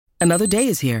Another day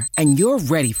is here, and you're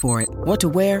ready for it. What to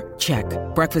wear? Check.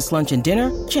 Breakfast, lunch, and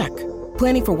dinner? Check.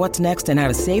 Planning for what's next and how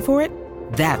to save for it?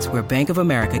 That's where Bank of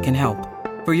America can help.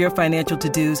 For your financial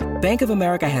to-dos, Bank of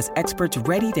America has experts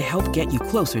ready to help get you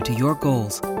closer to your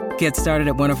goals. Get started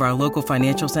at one of our local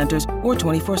financial centers or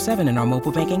 24/7 in our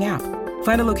mobile banking app.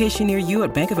 Find a location near you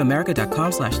at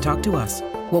bankofamerica.com/talktous.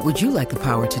 What would you like the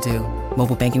power to do?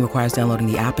 Mobile banking requires downloading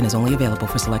the app and is only available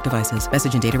for select devices.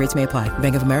 Message and data rates may apply.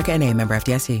 Bank of America N.A., member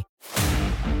FDIC.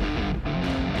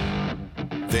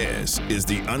 This is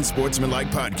the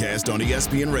Unsportsmanlike Podcast on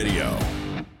ESPN Radio.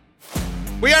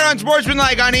 We are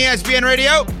Unsportsmanlike on ESPN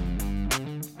Radio.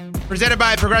 Presented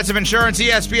by Progressive Insurance,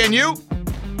 ESPNU.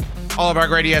 All of our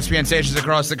great ESPN stations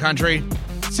across the country.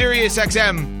 Sirius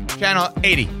XM, Channel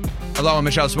 80. Hello, I'm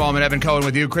Michelle Smallman, Evan Cohen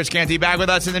with you. Chris Canty back with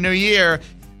us in the new year.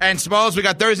 And Smalls, we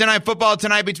got Thursday Night Football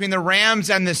tonight between the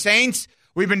Rams and the Saints.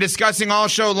 We've been discussing all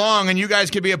show long, and you guys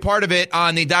could be a part of it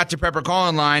on the Dr. Pepper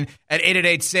call-in line at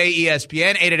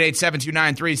 888-SAY-ESPN,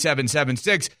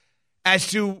 888-729-3776, as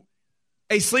to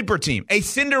a sleeper team, a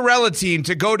Cinderella team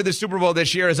to go to the Super Bowl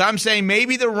this year. As I'm saying,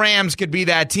 maybe the Rams could be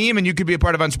that team, and you could be a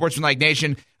part of Unsportsmanlike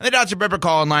Nation. And the Dr. Pepper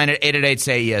call-in line at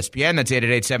 888-SAY-ESPN. That's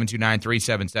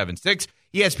 888-729-3776.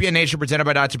 ESPN Nation presented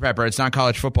by Dr. Pepper. It's not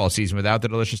college football season without the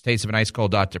delicious taste of an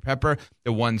ice-cold Dr. Pepper.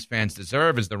 The ones fans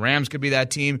deserve, as the Rams could be that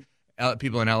team.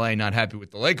 People in L.A. not happy with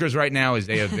the Lakers right now, as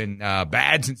they have been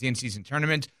bad since the in-season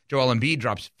tournament. Joel Embiid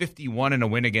drops 51 in a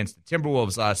win against the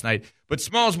Timberwolves last night. But,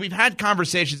 Smalls, we've had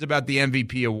conversations about the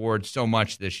MVP award so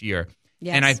much this year.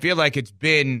 Yes. And I feel like it's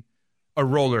been a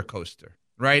roller coaster,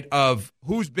 right, of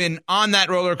who's been on that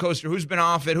roller coaster, who's been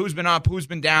off it, who's been up, who's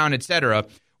been down, et cetera.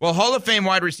 Well, Hall of Fame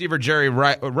wide receiver Jerry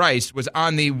Rice was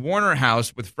on the Warner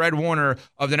House with Fred Warner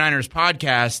of the Niners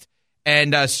podcast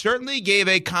and certainly gave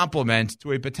a compliment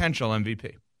to a potential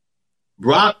MVP.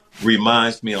 Brock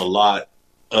reminds me a lot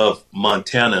of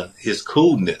Montana, his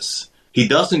coolness. He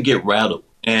doesn't get rattled,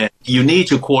 and you need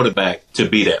your quarterback to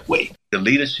be that way. The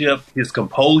leadership, his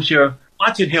composure,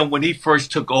 watching him when he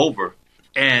first took over,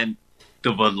 and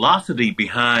the velocity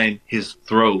behind his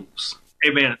throws. Hey,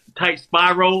 man, tight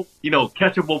spiral,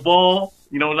 catchable ball,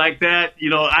 like that.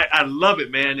 I love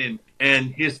it, man.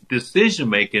 And his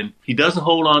decision-making, he doesn't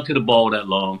hold on to the ball that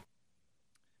long.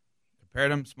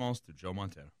 Compared him, Smalls, to Joe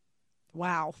Montana.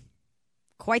 Wow.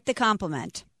 Quite the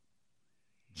compliment.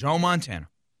 Joe Montana.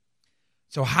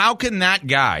 So how can that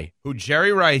guy, who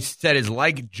Jerry Rice said is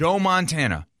like Joe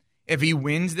Montana, if he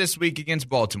wins this week against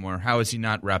Baltimore, how is he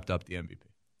not wrapped up the MVP?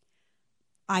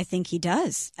 I think he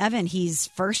does. Evan, he's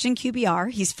first in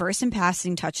QBR. He's first in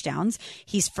passing touchdowns.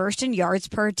 He's first in yards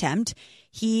per attempt.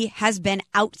 He has been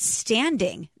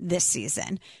outstanding this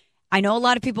season. I know a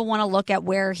lot of people want to look at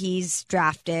where he's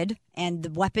drafted and the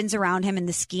weapons around him and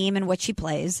the scheme in which he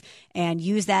plays and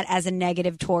use that as a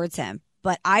negative towards him.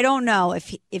 But I don't know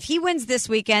if he wins this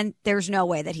weekend, there's no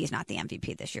way that he's not the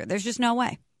MVP this year. There's just no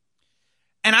way.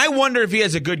 And I wonder if he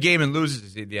has a good game and loses,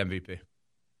 is he the MVP?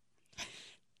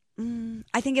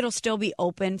 I think it'll still be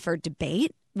open for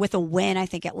debate. With a win, I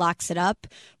think it locks it up.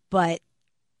 But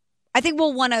I think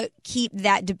we'll want to keep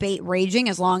that debate raging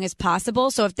as long as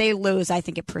possible. So if they lose, I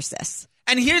think it persists.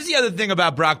 And here's the other thing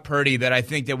about Brock Purdy that I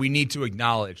think that we need to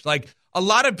acknowledge. Like, a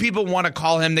lot of people want to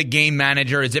call him the game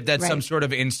manager as if that's some sort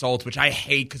of insult, which I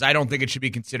hate because I don't think it should be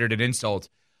considered an insult.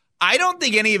 I don't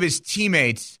think any of his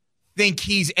teammates think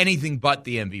he's anything but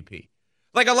the MVP.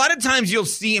 Like, a lot of times you'll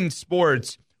see in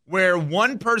sports where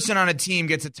one person on a team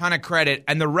gets a ton of credit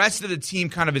and the rest of the team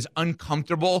kind of is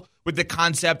uncomfortable with the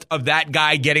concept of that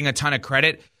guy getting a ton of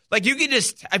credit. Like, you can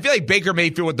I feel like Baker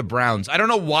Mayfield with the Browns. I don't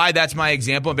know why that's my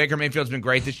example. Baker Mayfield's been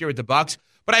great this year with the Bucs,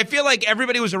 but I feel like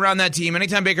everybody was around that team.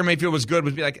 Anytime Baker Mayfield was good,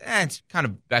 would be like, it's kind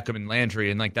of Beckham and Landry,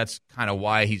 and like that's kind of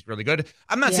why he's really good.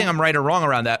 I'm not saying I'm right or wrong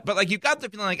around that, but like you've got the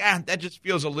feeling like, that just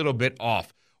feels a little bit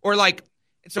off. Or like,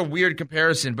 it's a weird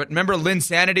comparison, but remember Lynn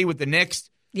Sanity with the Knicks?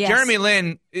 Yes. Jeremy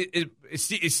Lin, it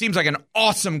seems like an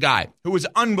awesome guy who was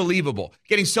unbelievable,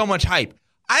 getting so much hype.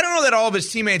 I don't know that all of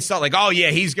his teammates thought like, oh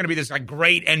yeah, he's going to be this like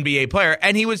great NBA player,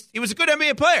 and he was a good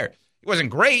NBA player. He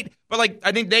wasn't great, but like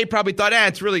I think they probably thought,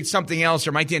 it's really something else,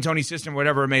 or Mike D'Antoni's system,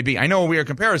 whatever it may be. I know a weird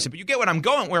comparison, but you get where I'm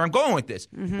going with this.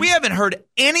 Mm-hmm. We haven't heard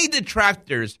any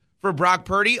detractors for Brock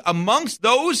Purdy amongst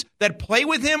those that play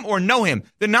with him or know him.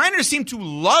 The Niners seem to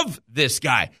love this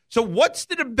guy. So what's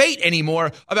the debate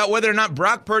anymore about whether or not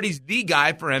Brock Purdy's the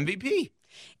guy for MVP?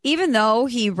 Even though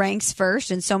he ranks first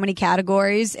in so many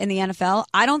categories in the NFL,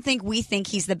 I don't think we think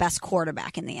he's the best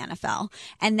quarterback in the NFL.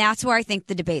 And that's where I think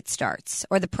the debate starts,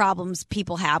 or the problems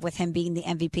people have with him being the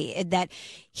MVP, that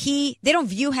they don't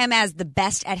view him as the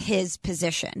best at his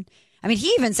position. I mean, he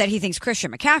even said he thinks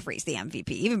Christian McCaffrey's the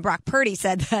MVP. Even Brock Purdy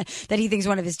said that he thinks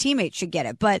one of his teammates should get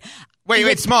it. But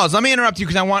wait, Smalls, let me interrupt you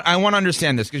because I want to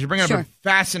understand this because you're bringing up a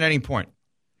fascinating point.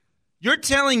 You're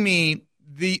telling me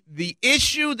the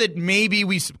issue that maybe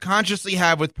we subconsciously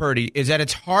have with Purdy is that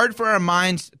it's hard for our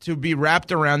minds to be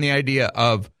wrapped around the idea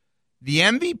of the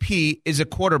MVP is a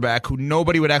quarterback who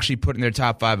nobody would actually put in their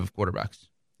top 5 of quarterbacks.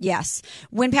 Yes.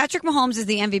 When Patrick Mahomes is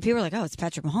the MVP, we're like, oh, it's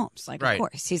Patrick Mahomes. Like, Of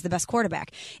course, he's the best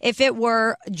quarterback. If it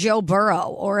were Joe Burrow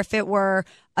or if it were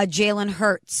a Jalen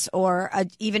Hurts or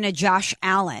even a Josh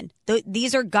Allen,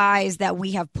 these are guys that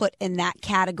we have put in that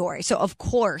category. So, of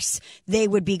course, they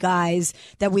would be guys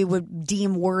that we would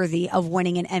deem worthy of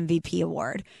winning an MVP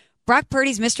award. Brock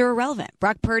Purdy's Mr. Irrelevant.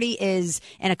 Brock Purdy is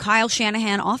in a Kyle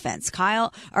Shanahan offense.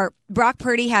 Brock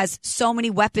Purdy has so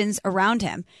many weapons around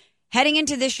him. Heading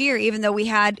into this year, even though we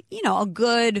had, a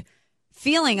good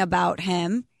feeling about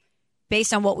him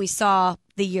based on what we saw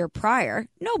the year prior,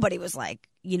 nobody was like,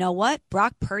 you know what?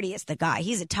 Brock Purdy is the guy.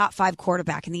 He's a top 5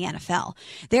 quarterback in the NFL.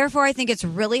 Therefore, I think it's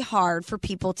really hard for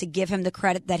people to give him the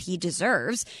credit that he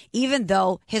deserves, even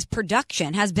though his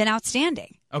production has been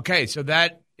outstanding. Okay, so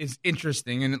that is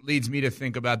interesting, and it leads me to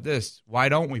think about this. Why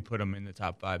don't we put him in the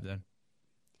top 5 then?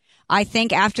 I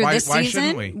think after this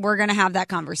season, we're going to have that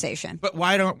conversation. But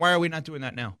why are we not doing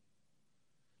that now?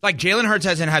 Like Jalen Hurts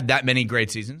hasn't had that many great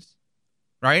seasons,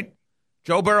 right?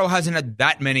 Joe Burrow hasn't had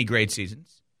that many great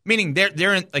seasons. Meaning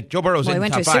they're in, like Joe Burrow's in the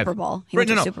top 5. He went to a Super Bowl. He went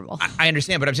to a Super Bowl. I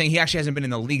understand, but I'm saying he actually hasn't been in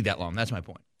the league that long. That's my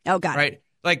point. Oh, got it. Right?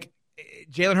 Like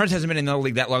Jalen Hurts hasn't been in the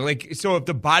league that long. Like, so if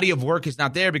the body of work is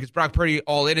not there, because Brock Purdy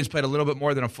all in has played a little bit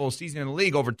more than a full season in the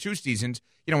league over 2 seasons,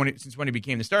 since when he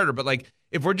became the starter. But like,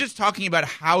 if we're just talking about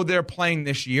how they're playing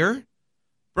this year,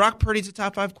 Brock Purdy's a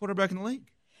top 5 quarterback in the league.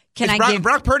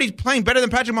 Brock Purdy's playing better than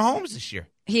Patrick Mahomes this year.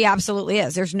 He absolutely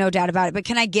is. There's no doubt about it. But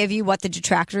can I give you what the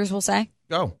detractors will say?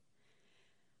 Go.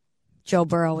 Joe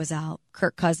Burrow is out.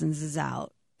 Kirk Cousins is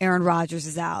out. Aaron Rodgers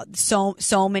is out.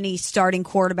 So many starting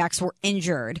quarterbacks were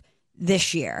injured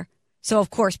this year. So,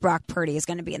 of course, Brock Purdy is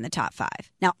going to be in the top 5.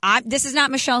 Now, this is not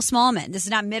Michelle Smallman. This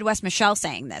is not Midwest Michelle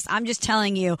saying this. I'm just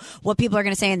telling you what people are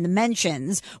going to say in the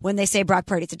mentions when they say Brock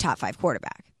Purdy's a top 5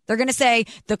 quarterback. They're going to say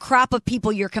the crop of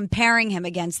people you're comparing him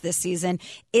against this season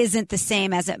isn't the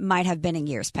same as it might have been in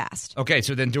years past. Okay,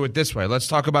 so then do it this way. Let's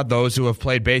talk about those who have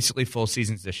played basically full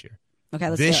seasons this year. Okay,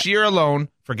 let's do it. This year alone,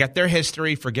 forget their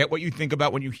history, forget what you think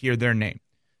about when you hear their name.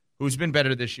 Who's been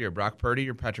better this year, Brock Purdy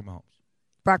or Patrick Mahomes?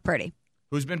 Brock Purdy.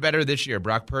 Who's been better this year,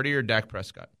 Brock Purdy or Dak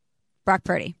Prescott? Brock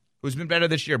Purdy. Who's been better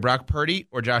this year, Brock Purdy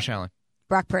or Josh Allen?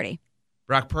 Brock Purdy.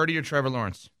 Brock Purdy or Trevor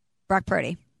Lawrence? Brock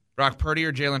Purdy. Brock Purdy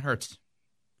or Jalen Hurts?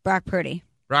 Brock Purdy.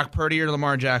 Brock Purdy or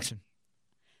Lamar Jackson?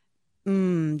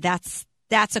 That's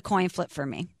a coin flip for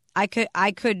me. I could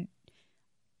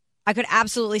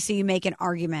absolutely see you make an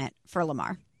argument for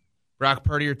Lamar. Brock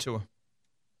Purdy or Tua?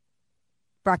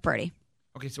 Brock Purdy.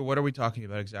 Okay, so what are we talking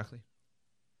about exactly?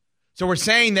 So we're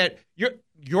saying that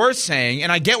you're saying,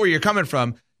 and I get where you're coming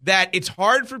from, that it's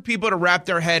hard for people to wrap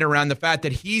their head around the fact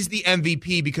that he's the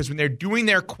MVP because when they're doing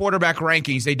their quarterback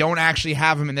rankings, they don't actually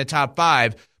have him in the top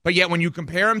 5. But yet when you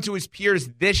compare him to his peers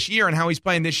this year and how he's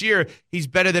playing this year, he's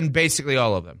better than basically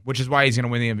all of them, which is why he's going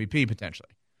to win the MVP potentially.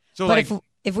 So but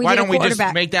if we why don't we just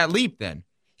make that leap then?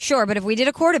 Sure, but if we did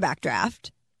a quarterback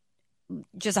draft,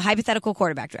 just a hypothetical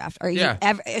quarterback draft, are you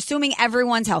assuming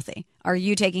everyone's healthy, are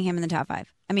you taking him in the top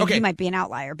 5? I mean, he might be an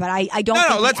outlier, but I don't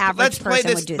think the average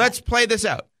person would do that. Let's play this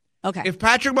out. Okay. If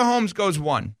Patrick Mahomes goes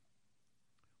 1,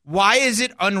 why is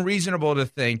it unreasonable to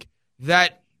think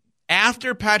that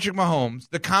after Patrick Mahomes,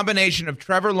 the combination of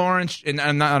Trevor Lawrence, and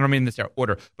I don't mean this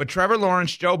order, but Trevor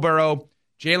Lawrence, Joe Burrow,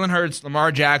 Jalen Hurts,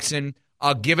 Lamar Jackson,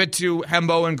 I'll give it to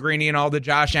Hembo and Greeny and all the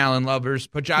Josh Allen lovers,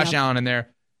 put Josh Allen in there,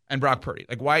 and Brock Purdy.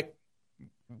 Like,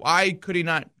 why could he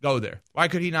not go there? Why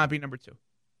could he not be number 2?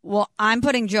 Well, I'm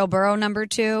putting Joe Burrow number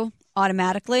 2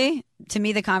 automatically. To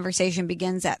me, the conversation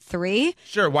begins at 3.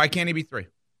 Sure. Why can't he be 3?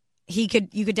 You could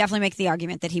definitely make the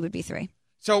argument that he would be 3.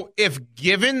 So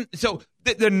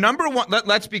the number one,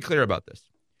 let's be clear about this.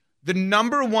 The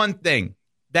number one thing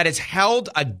that is held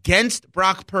against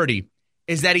Brock Purdy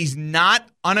is that he's not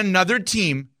on another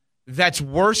team that's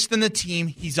worse than the team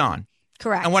he's on.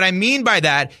 Correct. And what I mean by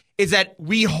that is that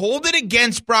we hold it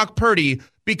against Brock Purdy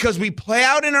because we play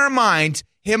out in our minds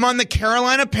him on the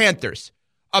Carolina Panthers,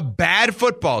 a bad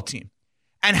football team,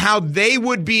 and how they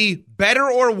would be better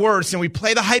or worse, and we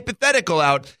play the hypothetical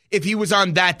out if he was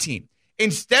on that team.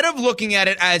 Instead of looking at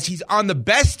it as he's on the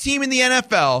best team in the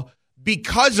NFL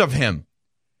because of him,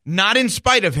 not in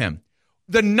spite of him.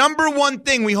 The number one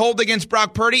thing we hold against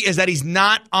Brock Purdy is that he's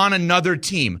not on another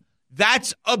team.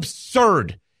 That's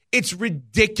absurd. It's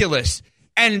ridiculous.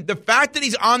 And the fact that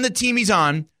he's on the team he's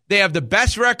on, they have the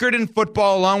best record in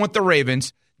football along with the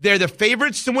Ravens. They're the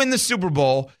favorites to win the Super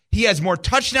Bowl. He has more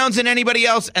touchdowns than anybody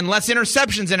else and less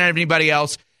interceptions than anybody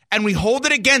else. And we hold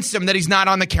it against him that he's not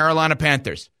on the Carolina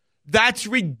Panthers. That's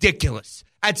ridiculous.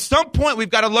 At some point, we've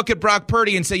got to look at Brock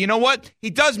Purdy and say, you know what? He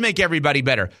does make everybody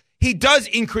better. He does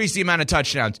increase the amount of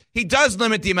touchdowns. He does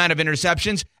limit the amount of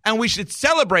interceptions. And we should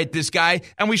celebrate this guy.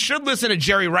 And we should listen to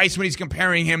Jerry Rice when he's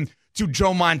comparing him to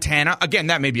Joe Montana. Again,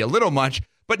 that may be a little much,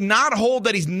 but not hold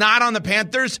that he's not on the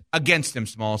Panthers against him,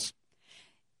 Smalls.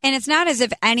 And it's not as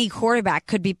if any quarterback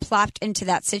could be plopped into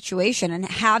that situation and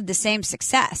have the same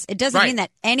success. It doesn't mean that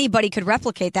anybody could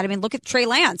replicate that. I mean, look at Trey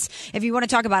Lance. If you want to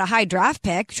talk about a high draft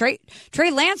pick,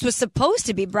 Trey Lance was supposed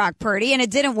to be Brock Purdy, and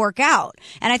it didn't work out.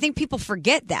 And I think people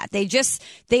forget that.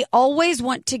 They always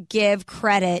want to give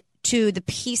credit to the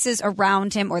pieces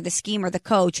around him or the scheme or the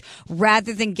coach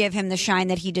rather than give him the shine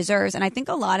that he deserves. And I think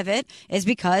a lot of it is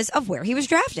because of where he was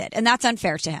drafted, and that's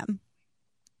unfair to him.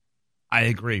 I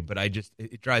agree, but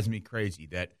it drives me crazy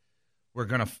that we're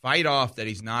going to fight off that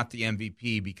he's not the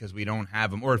MVP because we don't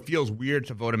have him, or it feels weird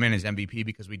to vote him in as MVP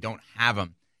because we don't have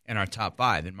him in our top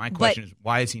 5. And my question is,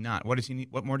 why is he not? What does he need?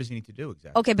 What more does he need to do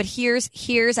exactly? Okay, but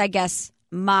here's I guess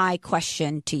my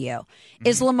question to you: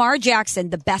 Is Lamar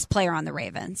Jackson the best player on the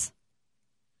Ravens?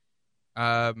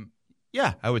 Yeah,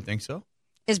 I would think so.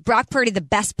 Is Brock Purdy the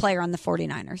best player on the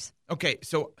 49ers? Okay,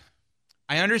 so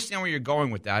I understand where you're going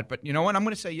with that, but you know what? I'm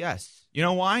going to say yes. You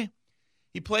know why?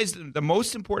 He plays the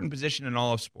most important position in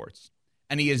all of sports,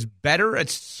 and he is better at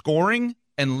scoring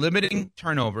and limiting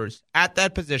turnovers at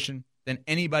that position than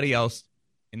anybody else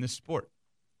in the sport.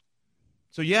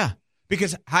 So, yeah,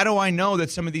 because how do I know that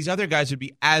some of these other guys would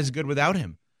be as good without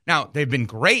him? Now, they've been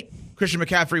great. Christian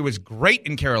McCaffrey was great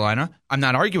in Carolina. I'm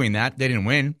not arguing that. They didn't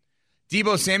win.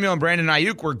 Deebo Samuel and Brandon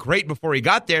Ayuk were great before he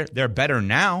got there. They're better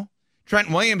now. Trent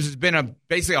Williams has been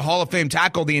basically a Hall of Fame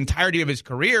tackle the entirety of his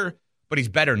career, but he's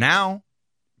better now.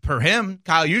 Per him,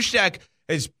 Kyle Juszczyk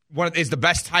is the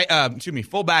best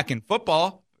fullback in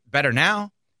football. Better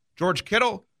now. George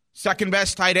Kittle, second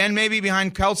best tight end maybe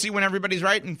behind Kelsey when everybody's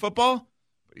right in football,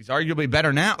 but he's arguably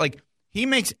better now. Like, he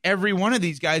makes every one of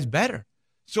these guys better.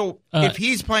 So if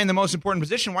he's playing the most important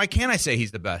position, why can't I say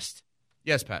he's the best?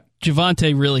 Yes, Pat.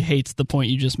 Javonte really hates the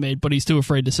point you just made, but he's too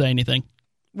afraid to say anything.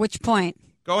 Which point?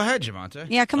 Go ahead, Javonte.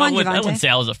 Yeah, come on, Javonte. I wouldn't say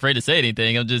I was afraid to say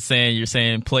anything. I'm just saying you're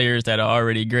saying players that are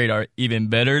already great are even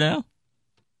better now?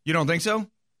 You don't think so?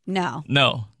 No.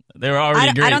 No. They were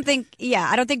already great.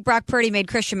 I don't think Brock Purdy made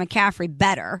Christian McCaffrey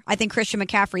better. I think Christian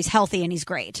McCaffrey's healthy and he's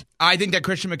great. I think that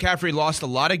Christian McCaffrey lost a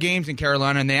lot of games in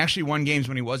Carolina, and they actually won games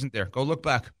when he wasn't there. Go look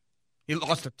back. He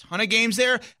lost a ton of games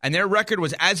there, and their record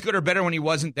was as good or better when he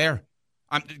wasn't there.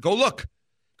 Go look.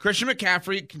 Christian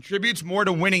McCaffrey contributes more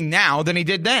to winning now than he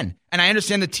did then. And I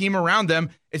understand the team around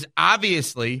them is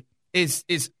obviously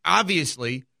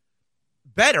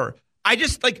better. I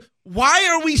just, why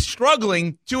are we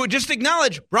struggling to just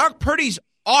acknowledge Brock Purdy's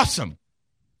awesome?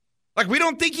 Like, we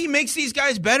don't think he makes these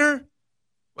guys better?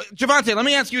 Javonte, let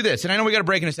me ask you this, and I know we got to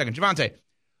break in a second. Javonte,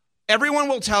 everyone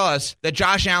will tell us that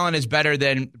Josh Allen is better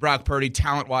than Brock Purdy,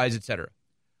 talent-wise, etc.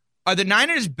 Are the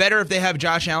Niners better if they have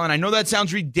Josh Allen? I know that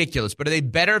sounds ridiculous, but are they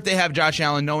better if they have Josh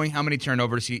Allen knowing how many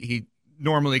turnovers he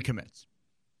normally commits?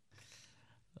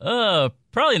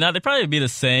 Probably not. They'd probably be the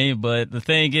same, but the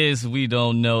thing is we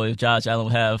don't know if Josh Allen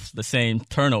would have the same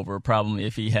turnover problem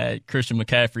if he had Christian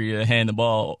McCaffrey to hand the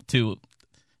ball to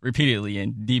repeatedly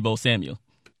and Deebo Samuel.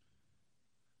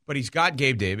 But he's got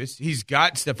Gabe Davis. He's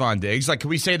got Stephon Diggs. Can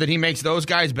we say that he makes those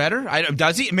guys better?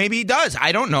 Does he? Maybe he does.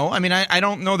 I don't know. I mean, I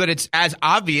don't know that it's as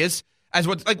obvious as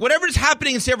whatever's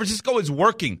happening in San Francisco is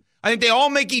working. I think they all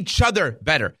make each other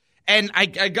better. And I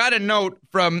got a note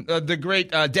from the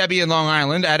great Debbie in Long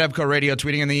Island at Evco Radio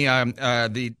tweeting in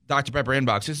the Dr. Pepper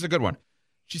inbox. This is a good one.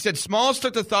 She said, Smalls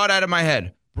took the thought out of my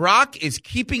head. Brock is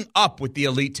keeping up with the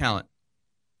elite talent.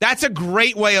 That's a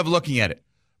great way of looking at it.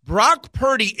 Brock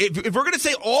Purdy, if we're going to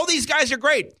say all these guys are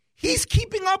great, he's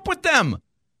keeping up with them.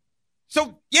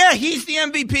 So, yeah, he's the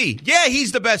MVP. Yeah,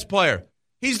 he's the best player.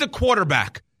 He's the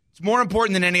quarterback. It's more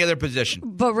important than any other position.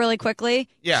 But really quickly,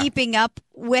 keeping up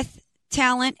with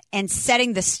talent and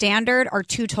setting the standard are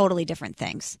two totally different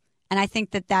things. And I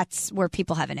think that that's where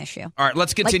people have an issue. All right,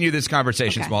 let's continue this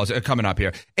conversation, Smalls, coming up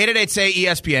here.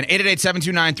 888-SAY-ESPN,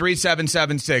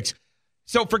 888-729-3776.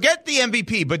 So forget the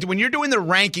MVP, but when you're doing the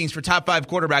rankings for top 5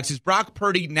 quarterbacks, is Brock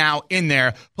Purdy now in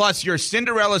there, plus your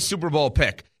Cinderella Super Bowl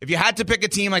pick? If you had to pick a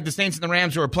team like the Saints and the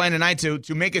Rams who are playing tonight to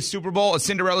make a Cinderella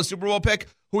Super Bowl pick,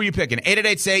 who are you picking?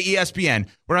 888-SAY-ESPN.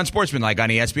 We're on Sportsmanlike on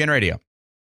ESPN Radio.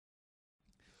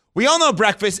 We all know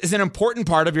breakfast is an important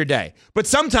part of your day, but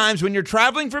sometimes when you're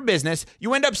traveling for business,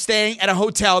 you end up staying at a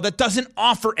hotel that doesn't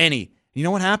offer any. You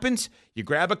know what happens? You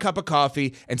grab a cup of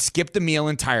coffee and skip the meal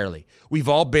entirely. We've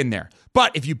all been there.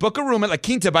 But if you book a room at La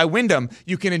Quinta by Wyndham,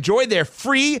 you can enjoy their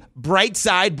free Bright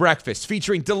Side breakfast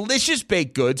featuring delicious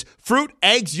baked goods, fruit,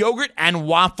 eggs, yogurt, and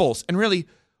waffles. And really,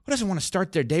 who doesn't want to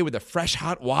start their day with a fresh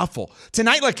hot waffle?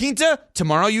 Tonight, La Quinta,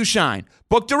 tomorrow you shine.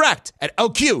 Book direct at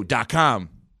lq.com.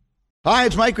 Hi,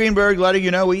 it's Mike Greenberg letting you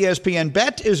know ESPN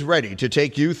Bet is ready to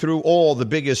take you through all the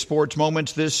biggest sports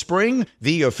moments this spring.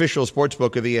 The official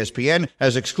sportsbook of ESPN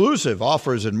has exclusive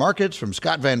offers and markets from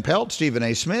Scott Van Pelt, Stephen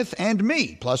A. Smith, and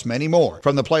me, plus many more.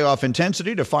 From the playoff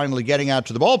intensity to finally getting out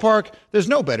to the ballpark, there's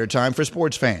no better time for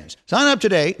sports fans. Sign up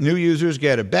today. New users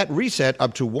get a bet reset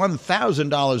up to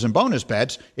 $1,000 in bonus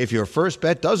bets if your first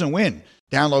bet doesn't win.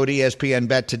 Download ESPN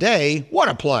Bet today. What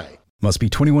a play. Must be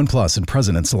 21 plus and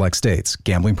present in select states.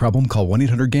 Gambling problem? Call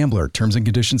 1-800-GAMBLER. Terms and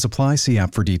conditions apply. See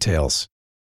app for details.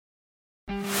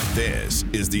 This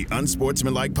is the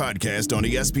Unsportsmanlike Podcast on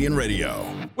ESPN Radio.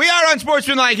 We are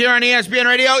Unsportsmanlike here on ESPN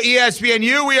Radio,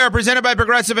 ESPNU. We are presented by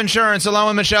Progressive Insurance, along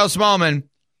with Michelle Smallman,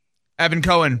 Evan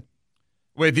Cohen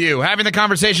with you. Having the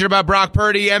conversation about Brock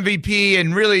Purdy, MVP,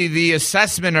 and really the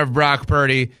assessment of Brock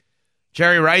Purdy.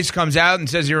 Jerry Rice comes out and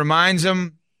says he reminds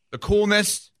him the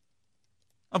coolness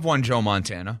of one Joe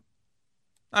Montana.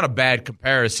 Not a bad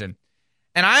comparison.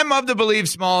 And I'm of the belief,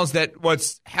 Smalls, that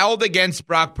what's held against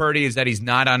Brock Purdy is that he's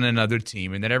not on another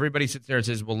team, and that everybody sits there and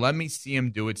says, well, let me see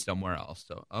him do it somewhere else.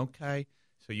 So, okay.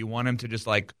 So you want him to just,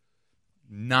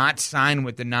 not sign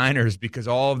with the Niners because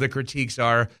all of the critiques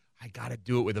are, I got to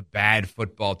do it with a bad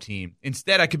football team.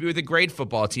 Instead, I could be with a great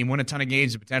football team, win a ton of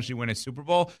games, and potentially win a Super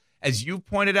Bowl. As you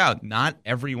pointed out, not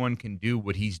everyone can do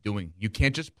what he's doing. You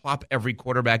can't just plop every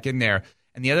quarterback in there.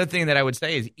 And the other thing that I would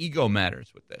say is ego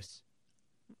matters with this,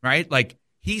 right?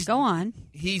 Go on.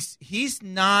 He's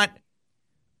not.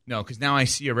 No, because now I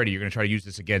see already you're going to try to use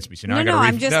this against me. So now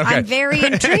I'm very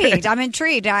intrigued. I'm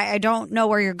intrigued. I don't know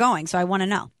where you're going, so I want to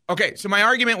know. Okay, so my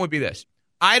argument would be this.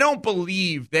 I don't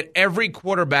believe that every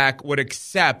quarterback would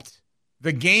accept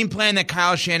the game plan that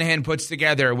Kyle Shanahan puts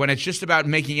together when it's just about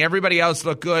making everybody else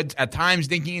look good, at times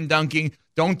dinking and dunking,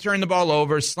 don't turn the ball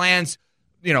over, slants,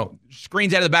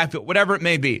 screens out of the backfield, whatever it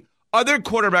may be. Other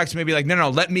quarterbacks may be like,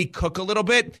 no, let me cook a little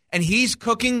bit. And he's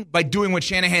cooking by doing what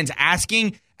Shanahan's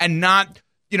asking and not,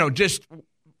 just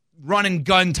run and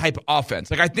gun type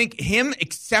offense. I think him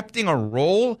accepting a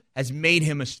role has made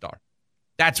him a star.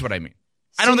 That's what I mean.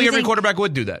 I don't think every quarterback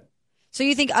would do that. So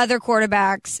you think other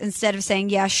quarterbacks, instead of saying,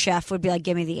 yes, chef, would be like,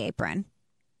 give me the apron?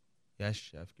 Yes,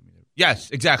 chef, give me the apron. Yes,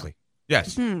 exactly.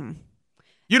 Yes.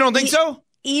 You don't think so?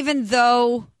 Even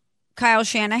though Kyle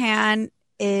Shanahan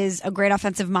is a great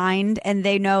offensive mind, and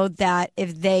they know that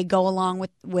if they go along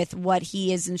with what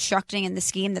he is instructing in the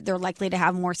scheme, that they're likely to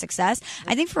have more success.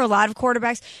 I think for a lot of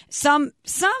quarterbacks, some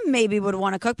maybe would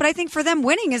want to cook, but I think for them,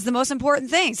 winning is the most important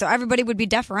thing. So everybody would be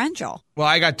deferential. Well,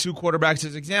 I got two quarterbacks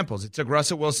as examples. It took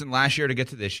Russell Wilson last year to get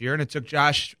to this year, and it took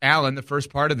Josh Allen the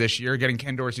first part of this year getting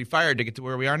Ken Dorsey fired to get to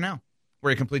where we are now, where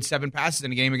he completes 7 passes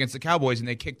in a game against the Cowboys, and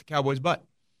they kicked the Cowboys' butt.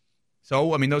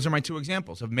 So, those are my two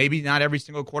examples of maybe not every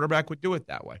single quarterback would do it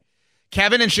that way.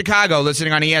 Kevin in Chicago,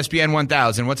 listening on ESPN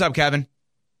 1000. What's up, Kevin?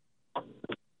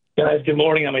 Guys, good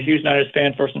morning. I'm a huge Niners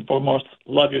fan, first and foremost.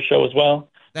 Love your show as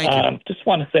well. Thank you. Just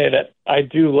want to say that I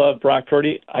do love Brock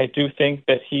Purdy. I do think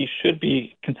that he should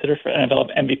be considered for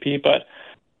NFL MVP, but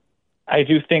I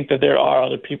do think that there are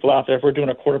other people out there. If we're doing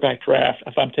a quarterback draft,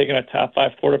 if I'm taking a top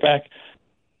 5 quarterback,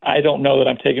 I don't know that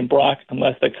I'm taking Brock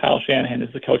unless that Kyle Shanahan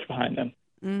is the coach behind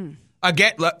them.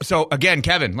 Again,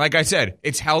 Kevin, like I said,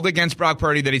 it's held against Brock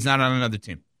Purdy that he's not on another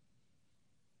team.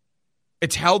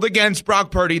 It's held against Brock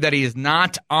Purdy that he is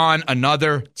not on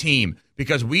another team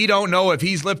because we don't know if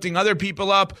he's lifting other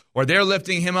people up or they're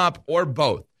lifting him up or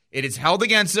both. It is held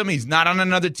against him. He's not on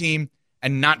another team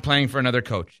and not playing for another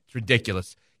coach. It's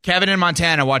ridiculous. Kevin in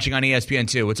Montana watching on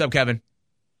ESPN2. What's up, Kevin?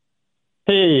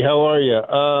 Hey, how are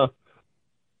you?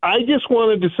 I just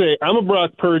wanted to say I'm a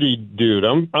Brock Purdy dude.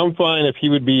 I'm fine if he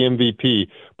would be MVP,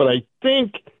 but I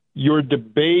think your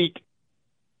debate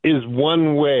is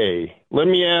one way. Let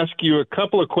me ask you a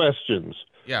couple of questions.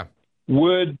 Yeah.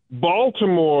 Would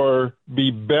Baltimore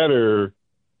be better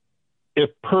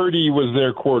if Purdy was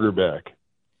their quarterback?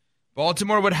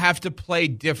 Baltimore would have to play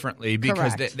differently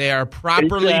because they are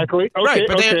properly exactly. Okay,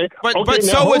 right. But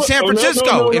so would San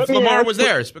Francisco if Lamar was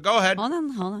theirs. But go ahead. Hold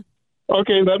on.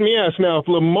 Okay, let me ask now. If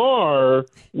Lamar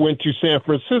went to San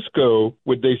Francisco,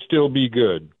 would they still be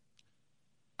good?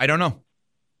 I don't know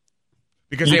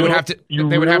because they would have to.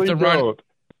 They would have to run.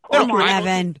 Come on,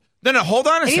 Evan. No, hold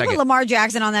on a second. If you put Lamar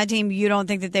Jackson on that team, you don't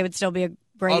think that they would still be a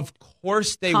great? Of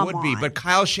course they would be, but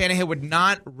Kyle Shanahan would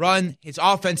not run his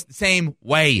offense the same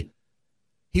way.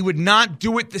 He would not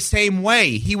do it the same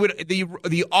way. He would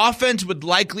the offense would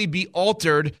likely be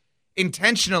altered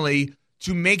intentionally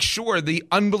to make sure the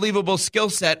unbelievable skill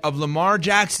set of Lamar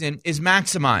Jackson is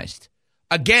maximized.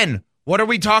 Again, what are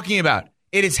we talking about?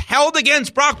 It is held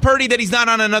against Brock Purdy that he's not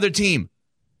on another team.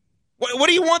 What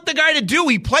do you want the guy to do?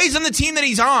 He plays on the team that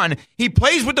he's on. He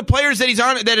plays with the players that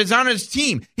is on his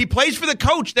team. He plays for the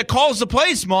coach that calls the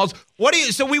plays, Smalls.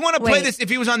 So we want to play this if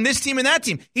he was on this team and that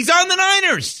team. He's on the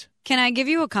Niners. Can I give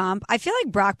you a comp? I feel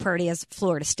like Brock Purdy is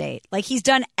Florida State. Like, he's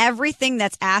done everything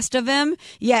that's asked of him,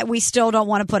 yet we still don't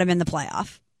want to put him in the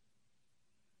playoff.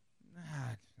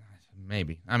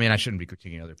 Maybe. I mean, I shouldn't be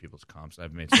critiquing other people's comps.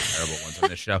 I've made some terrible ones on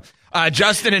this show.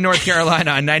 Justin in North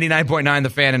Carolina on 99.9 The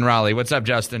Fan in Raleigh. What's up,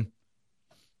 Justin?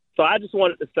 So I just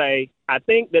wanted to say, I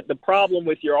think that the problem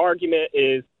with your argument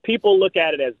is people look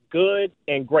at it as good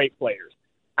and great players.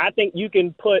 I think you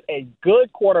can put a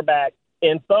good quarterback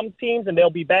in some teams and they'll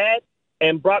be bad,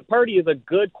 and Brock Purdy is a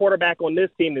good quarterback on this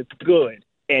team that's good,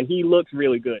 and he looks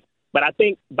really good. But I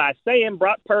think by saying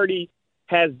Brock Purdy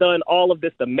has done all of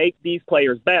this to make these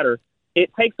players better, it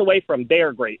takes away from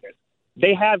their greatness.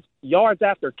 They have yards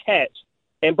after catch,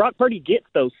 and Brock Purdy gets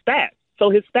those stats. So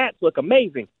his stats look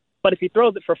amazing. But if he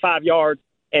throws it for 5 yards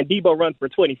and Debo runs for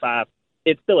 25,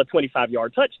 it's still a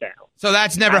 25-yard touchdown. So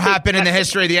that's never happened in the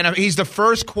history of the NFL. He's the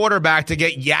first quarterback to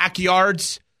get yak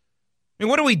yards. I mean,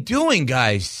 what are we doing,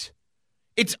 guys?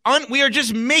 We are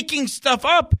just making stuff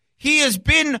up. He has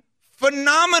been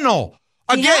phenomenal.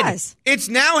 Again, it's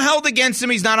now held against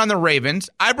him. He's not on the Ravens.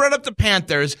 I brought up the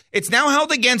Panthers. It's now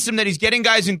held against him that he's getting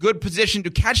guys in good position to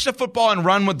catch the football and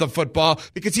run with the football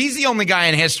because he's the only guy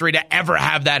in history to ever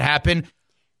have that happen.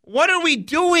 What are we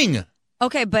doing?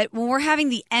 Okay, but when we're having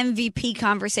the MVP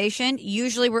conversation,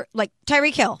 usually we're like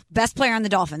Tyreek Hill, best player on the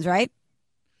Dolphins, right?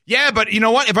 Yeah, but you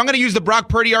know what? If I'm going to use the Brock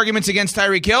Purdy arguments against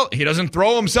Tyreek Hill, he doesn't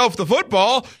throw himself the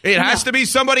football. It has to be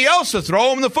somebody else to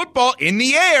throw him the football in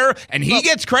the air, and he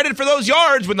gets credit for those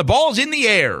yards when the ball's in the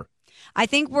air. I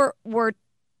think we're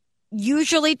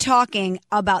usually talking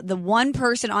about the one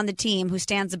person on the team who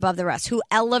stands above the rest, who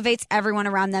elevates everyone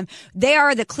around them. They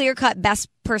are the clear-cut best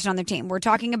person on their team. We're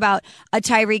talking about a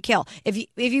Tyreek Hill. If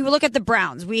you look at the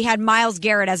Browns, we had Myles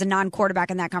Garrett as a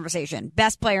non-quarterback in that conversation.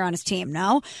 Best player on his team,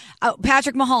 no?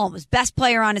 Patrick Mahomes, best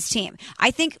player on his team.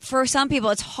 I think for some people,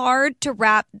 it's hard to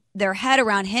wrap their head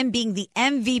around him being the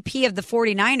MVP of the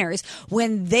 49ers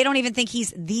when they don't even think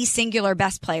he's the singular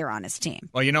best player on his team.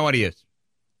 Well, you know what he is.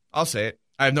 I'll say it.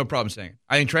 I have no problem saying it.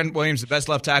 I think Trent Williams is the best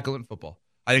left tackle in football.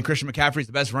 I think Christian McCaffrey is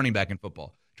the best running back in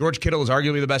football. George Kittle is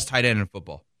arguably the best tight end in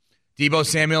football. Deebo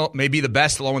Samuel may be the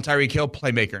best, along with Tyreek Hill,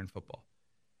 playmaker in football.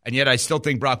 And yet I still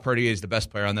think Brock Purdy is the best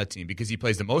player on that team because he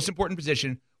plays the most important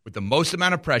position with the most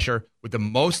amount of pressure, with the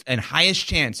most and highest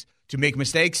chance to make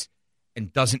mistakes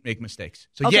and doesn't make mistakes.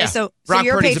 So, Brock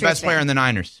Purdy's the best player in the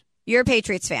Niners. You're a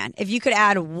Patriots fan. If you could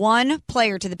add one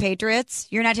player to the Patriots,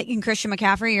 you're not taking Christian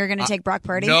McCaffrey. You're going to take Brock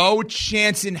Purdy? No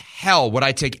chance in hell would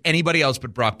I take anybody else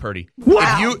but Brock Purdy.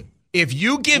 Wow. If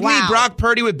you give me Brock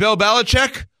Purdy with Bill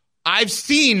Belichick, I've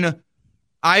seen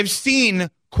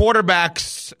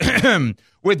quarterbacks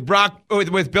with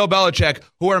Bill Belichick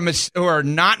who are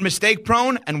not mistake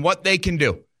prone and what they can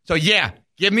do. So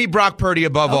give me Brock Purdy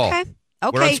above all. Okay.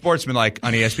 We're on Sportsmanlike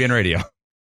on ESPN Radio.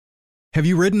 Have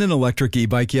you ridden an electric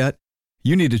e-bike yet?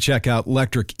 You need to check out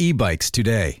Electric E-Bikes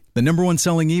today, the #1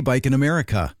 selling e-bike in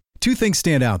America. Two things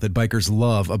stand out that bikers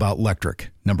love about Electric.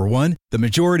 Number one, the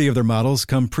majority of their models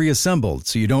come pre-assembled,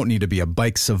 so you don't need to be a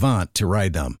bike savant to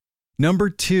ride them. Number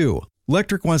two,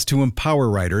 Electric wants to empower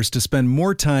riders to spend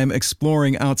more time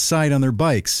exploring outside on their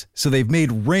bikes, so they've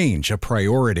made range a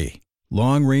priority.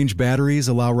 Long-range batteries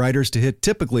allow riders to hit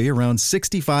typically around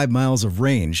 65 miles of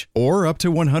range or up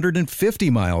to 150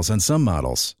 miles on some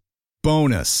models.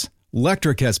 Bonus,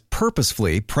 Electric has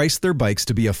purposefully priced their bikes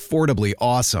to be affordably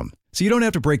awesome, so you don't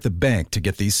have to break the bank to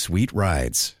get these sweet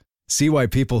rides. See why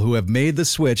people who have made the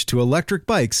switch to electric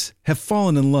bikes have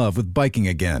fallen in love with biking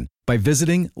again by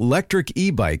visiting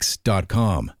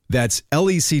lectricebikes.com. That's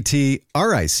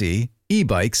LECTRIC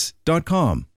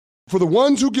ebikes.com. For the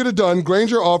ones who get it done,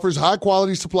 Grainger offers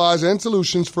high-quality supplies and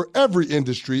solutions for every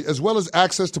industry, as well as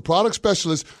access to product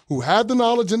specialists who have the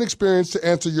knowledge and experience to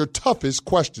answer your toughest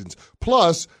questions.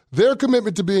 Plus, their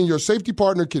commitment to being your safety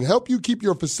partner can help you keep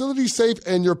your facility safe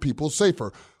and your people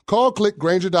safer. Call, click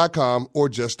Grainger.com, or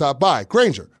just stop by.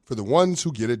 Grainger, for the ones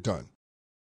who get it done.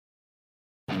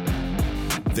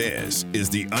 This is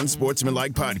the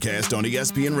Unsportsmanlike Podcast on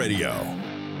ESPN Radio.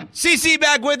 CC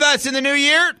back with us in the new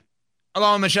year.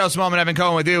 Hello, Michelle Smallman, Evan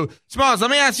Cohen with you. Smalls, let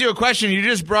me ask you a question. You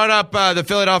just brought up the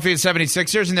Philadelphia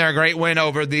 76ers and their great win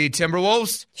over the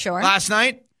Timberwolves last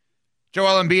night.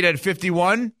 Joel Embiid had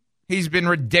 51. He's been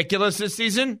ridiculous this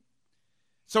season.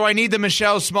 So I need the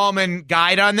Michelle Smallman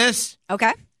guide on this.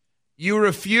 Okay. You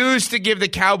refuse to give the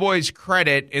Cowboys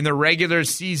credit in the regular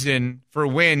season for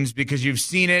wins because you've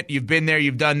seen it, you've been there,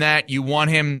 you've done that. You want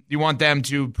them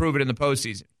to prove it in the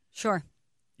postseason. Sure.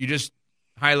 You just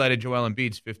highlighted Joel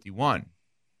Embiid's 51.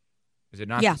 Is it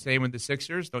not the same with the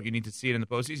Sixers? Don't you need to see it in the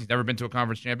postseason? He's never been to a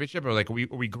conference championship? Or are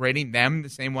we grading them the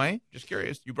same way? Just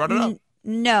curious. You brought it up.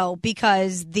 No,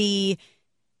 because the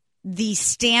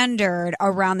standard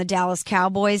around the Dallas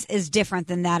Cowboys is different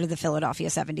than that of the Philadelphia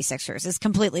 76ers. It's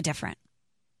completely different.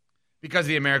 Because of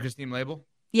the America's Team label?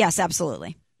 Yes,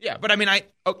 absolutely. Yeah, but I mean,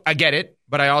 I get it,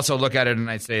 but I also look at it and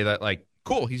I say that,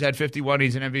 cool, he's had 51,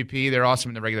 he's an MVP, they're awesome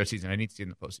in the regular season. I need to see it in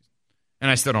the postseason. And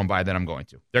I still don't buy that I'm going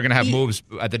to. They're going to have moves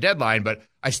at the deadline, but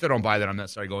I still don't buy that I'm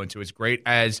necessarily going to. As great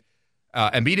as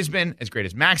Embiid has been, as great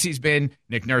as Maxi's been,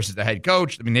 Nick Nurse is the head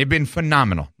coach. I mean, they've been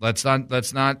phenomenal. Let's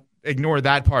not ignore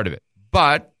that part of it.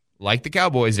 But like the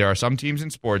Cowboys, there are some teams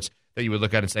in sports that you would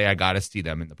look at and say, I got to see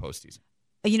them in the postseason.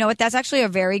 You know what? That's actually a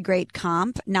very great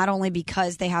comp, not only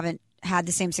because they haven't had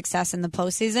the same success in the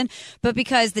postseason, but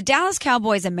because the Dallas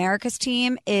Cowboys America's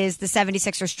Team is the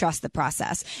 76ers trust the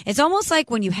process. It's almost like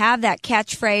when you have that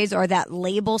catchphrase or that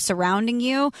label surrounding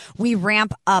you, we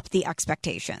ramp up the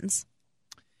expectations.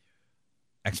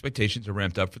 Expectations are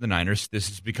ramped up for the Niners. This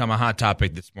has become a hot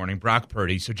topic this morning. Brock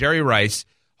Purdy. So Jerry Rice,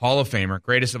 Hall of Famer,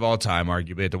 greatest of all time,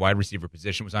 arguably at the wide receiver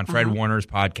position, was on Fred Warner's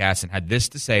podcast and had this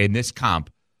to say in this comp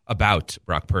about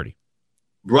Brock Purdy.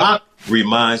 Brock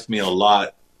reminds me a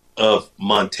lot of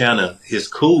Montana, his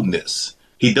coolness.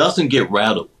 He doesn't get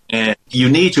rattled, and you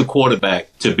need your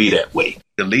quarterback to be that way.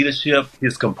 The leadership,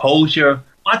 his composure,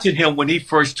 watching him when he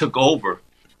first took over,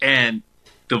 and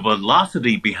the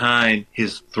velocity behind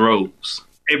his throws.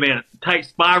 Hey, man, tight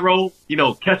spiral,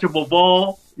 catchable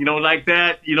ball, like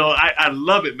that. I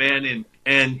love it, man,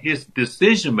 and his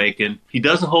decision-making, he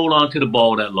doesn't hold on to the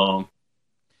ball that long.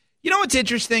 You know what's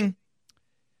interesting?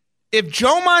 If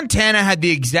Joe Montana had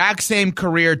the exact same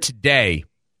career today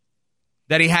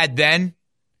that he had then,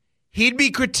 he'd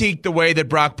be critiqued the way that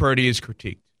Brock Purdy is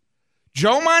critiqued.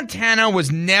 Joe Montana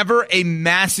was never a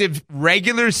massive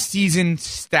regular season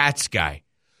stats guy.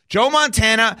 Joe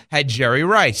Montana had Jerry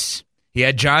Rice. He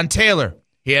had John Taylor.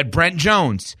 He had Brent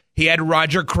Jones. He had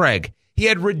Roger Craig. He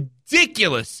had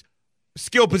ridiculous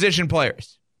skill position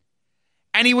players.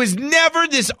 And he was never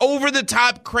this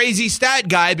over-the-top crazy stat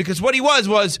guy because what he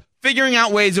was figuring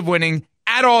out ways of winning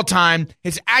at all time.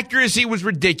 His accuracy was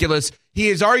ridiculous. He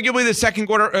is arguably the second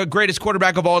greatest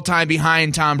quarterback of all time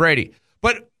behind Tom Brady.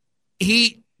 But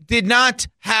he did not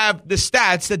have the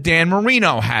stats that Dan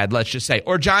Marino had, let's just say,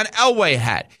 or John Elway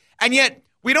had. And yet,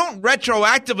 we don't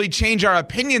retroactively change our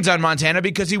opinions on Montana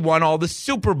because he won all the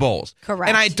Super Bowls. Correct.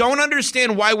 And I don't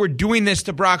understand why we're doing this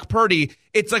to Brock Purdy.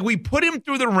 It's like we put him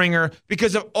through the ringer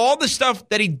because of all the stuff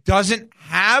that he doesn't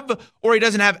have or he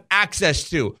doesn't have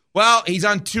access to. Well, he's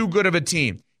on too good of a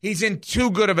team. He's in too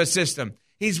good of a system.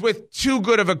 He's with too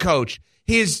good of a coach.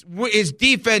 His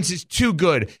defense is too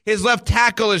good. His left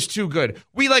tackle is too good.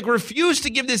 We refuse to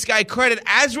give this guy credit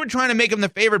as we're trying to make him the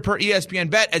favorite per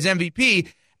ESPN bet as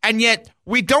MVP. And yet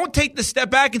we don't take the step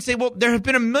back and say, well, there have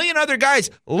been a million other guys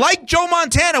like Joe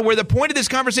Montana, where the point of this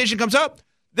conversation comes up,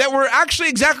 that were actually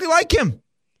exactly like him.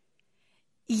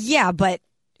 Yeah, but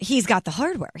he's got the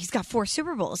hardware. He's got 4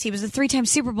 Super Bowls. He was a 3-time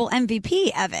Super Bowl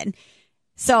MVP, Evan.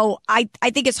 So I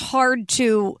think it's hard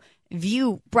to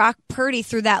view Brock Purdy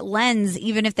through that lens,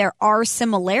 even if there are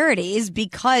similarities,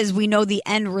 because we know the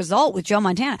end result with Joe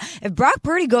Montana. If Brock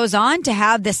Purdy goes on to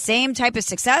have the same type of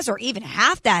success or even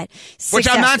half that success, which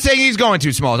I'm not saying he's going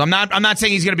to, Smalls. I'm not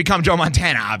saying he's going to become Joe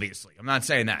Montana, obviously. I'm not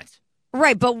saying that.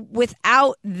 Right, but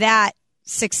without that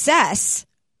success,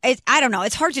 I don't know.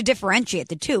 It's hard to differentiate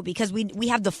the two because we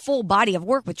have the full body of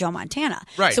work with Joe Montana.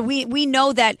 Right. So we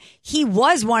know that he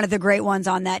was one of the great ones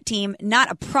on that team,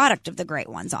 not a product of the great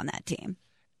ones on that team.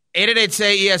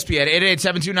 888-SAY-ESPN,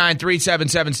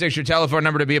 888-729-3776, your telephone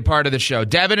number to be a part of the show.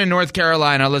 Devin in North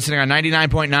Carolina listening on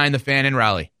 99.9 The Fan in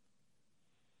Raleigh.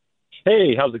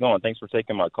 Hey, how's it going? Thanks for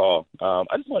taking my call. I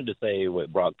just wanted to say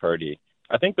with Brock Purdy,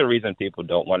 I think the reason people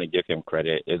don't want to give him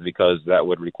credit is because that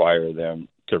would require them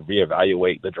to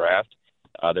reevaluate the draft.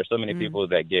 There's so many people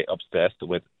that get obsessed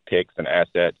with picks and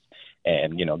assets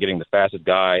and, getting the fastest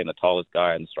guy and the tallest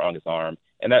guy and the strongest arm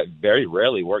And that very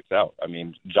rarely works out. I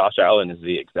mean, Josh Allen is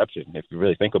the exception, if you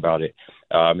really think about it.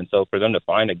 And so for them to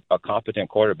find a competent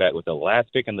quarterback with the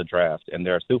last pick in the draft and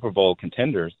they're Super Bowl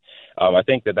contenders, I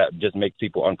think that just makes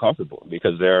people uncomfortable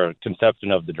because their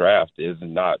conception of the draft is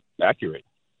not accurate.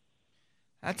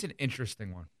 That's an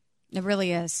interesting one. It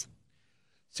really is.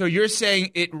 So you're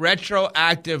saying it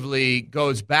retroactively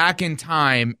goes back in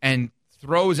time and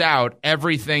throws out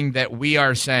everything that we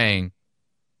are saying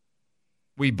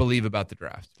we believe about the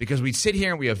draft, because we sit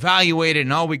here and we evaluate it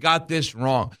and, we got this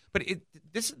wrong. But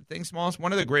this is the thing, Smalls.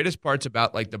 One of the greatest parts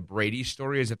about like the Brady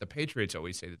story is that the Patriots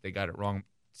always say that they got it wrong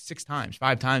 5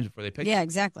 times before they picked it. Yeah,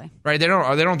 exactly. Right? They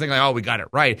don't think like, we got it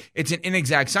right. It's an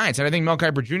inexact science. And I think Mel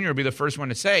Kiper Jr. will be the first one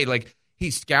to say, like,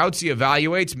 he scouts, he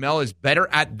evaluates. Mel is better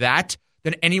at that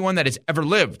than anyone that has ever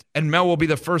lived. And Mel will be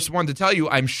the first one to tell you,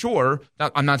 I'm sure,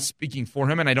 I'm not speaking for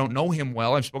him and I don't know him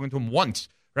well. I've spoken to him once,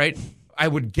 right? I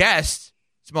would guess,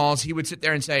 Smalls, he would sit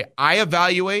there and say, I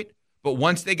evaluate, but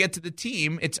once they get to the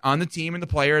team, it's on the team and the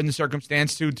player and the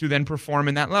circumstance to then perform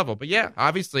in that level. But yeah,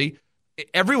 obviously,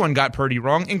 everyone got Purdy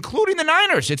wrong, including the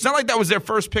Niners. It's not like that was their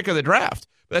first pick of the draft.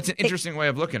 But that's an interesting way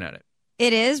of looking at it.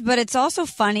 It is, but it's also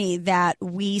funny that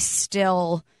we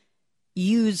still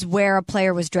use where a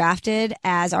player was drafted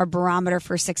as our barometer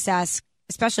for success,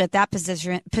 especially at that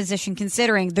position,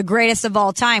 considering the greatest of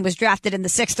all time was drafted in the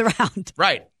 6th round.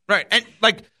 Right. And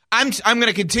like, I'm going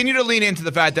to continue to lean into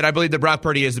the fact that I believe that Brock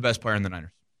Purdy is the best player in the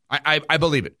Niners. I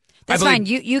believe it. That's fine.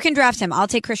 You can draft him. I'll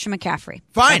take Christian McCaffrey.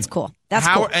 Fine. That's cool.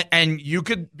 Cool. And you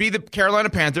could be the Carolina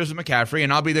Panthers with McCaffrey,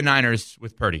 and I'll be the Niners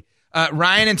with Purdy.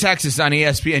 Ryan in Texas on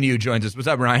ESPNU joins us. What's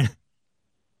up, Ryan?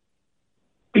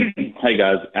 Hey,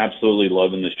 guys. Absolutely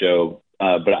loving the show.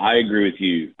 But I agree with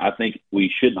you. I think we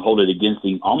shouldn't hold it against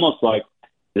him, almost like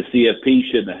the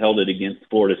CFP shouldn't have held it against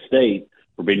Florida State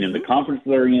for being in the conference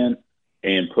they're in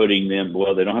and putting them,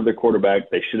 they don't have their quarterback.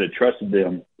 They should have trusted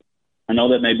them. I know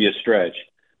that may be a stretch,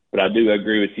 but I do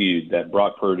agree with you that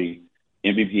Brock Purdy,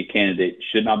 MVP candidate,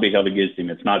 should not be held against him.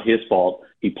 It's not his fault.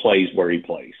 He plays where he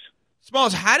plays.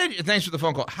 Smalls, thanks for the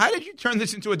phone call. How did you turn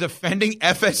this into a defending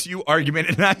FSU argument,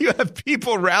 and now you have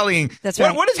people rallying? That's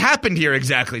right. What has happened here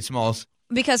exactly, Smalls?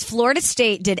 Because Florida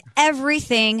State did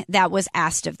everything that was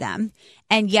asked of them,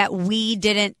 and yet we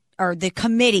didn't, or the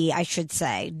committee, I should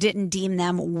say, didn't deem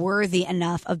them worthy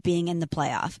enough of being in the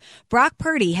playoff. Brock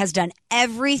Purdy has done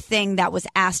everything that was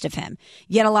asked of him,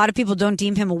 yet a lot of people don't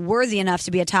deem him worthy enough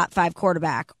to be a top 5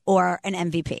 quarterback or an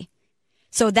MVP.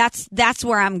 So that's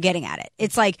where I'm getting at it.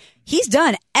 It's like he's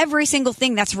done every single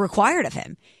thing that's required of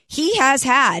him. He has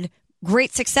had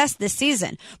great success this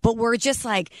season, but we're just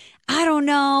like, I don't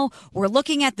know. We're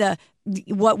looking at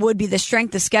what would be the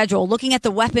strength of schedule, looking at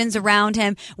the weapons around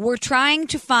him. We're trying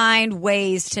to find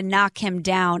ways to knock him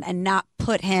down and not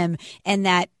put him in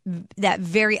that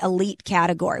very elite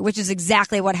category, which is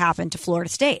exactly what happened to Florida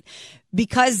State.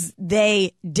 Because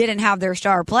they didn't have their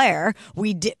star player,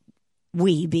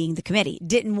 we being the committee,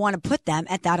 didn't want to put them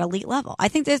at that elite level. I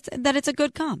think that it's a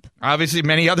good comp. Obviously,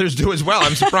 many others do as well.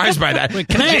 I'm surprised by that. Wait,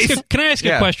 can I ask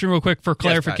a question real quick for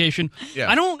clarification? Yes,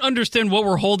 I don't understand what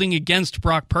we're holding against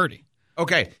Brock Purdy.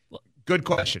 Okay, good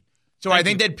question. So I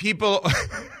think that people... No,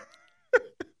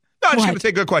 I'm just going to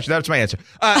say good question. That's my answer.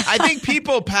 I think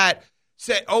people, Pat,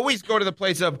 always go to the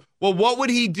place of, well, what would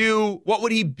he do? What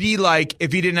would he be like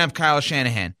if he didn't have Kyle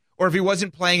Shanahan? Or if he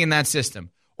wasn't playing in that system?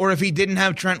 Or if he didn't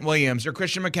have Trent Williams or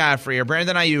Christian McCaffrey or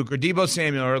Brandon Ayuk or Deebo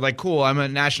Samuel, or like, cool, I'm a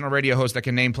national radio host that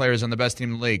can name players on the best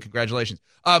team in the league. Congratulations.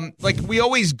 We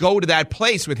always go to that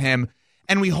place with him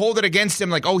and we hold it against him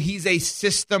like, oh, he's a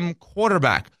system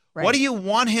quarterback. Right. What do you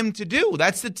want him to do?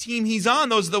 That's the team he's on.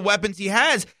 Those are the weapons he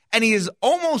has. And he is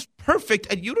almost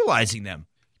perfect at utilizing them.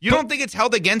 You don't think it's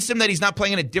held against him that he's not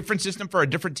playing in a different system for a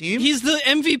different team? He's the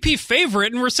MVP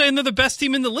favorite, and we're saying they're the best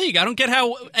team in the league. I don't get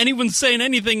how anyone's saying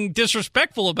anything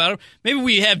disrespectful about him. Maybe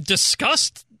we have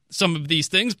discussed some of these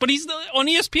things, but on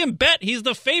ESPN Bet, he's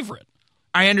the favorite.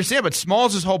 I understand, but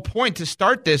Smalls' whole point to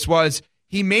start this was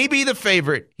he may be the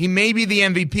favorite, he may be the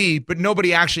MVP, but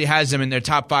nobody actually has him in their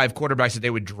top 5 quarterbacks that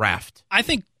they would draft. I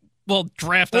think,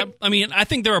 draft. I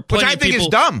think there are plenty of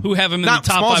people who have him in Not the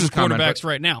top Smalls' 5 quarterbacks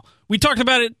right now. We talked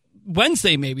about it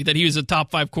Wednesday, maybe, that he was a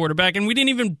top 5 quarterback, and we didn't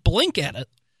even blink at it.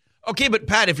 Okay, but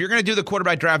Pat, if you're going to do the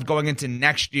quarterback draft going into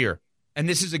next year, and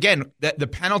this is, again, the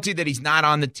penalty that he's not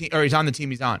on the team, or he's on the team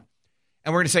he's on,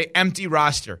 and we're going to say empty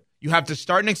roster, you have to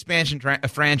start an expansion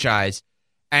franchise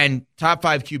and top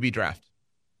 5 QB draft.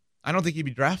 I don't think he'd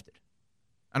be drafted.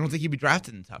 I don't think he'd be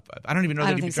drafted in the top 5. I don't even know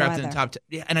that he'd be drafted in the top 10.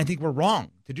 Yeah, and I think we're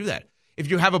wrong to do that. If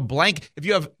you have if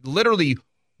you have literally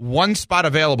one spot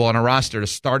available on a roster to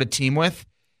start a team with,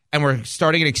 and we're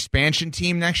starting an expansion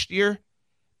team next year,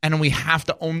 and we have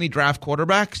to only draft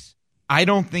quarterbacks, I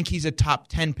don't think he's a top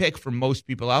 10 pick for most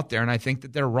people out there, and I think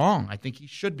that they're wrong. I think he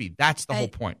should be. That's the whole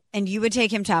point. And you would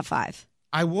take him top 5?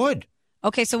 I would.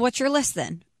 Okay, so what's your list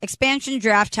then? Expansion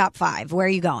draft top 5. Where are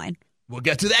you going? We'll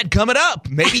get to that coming up.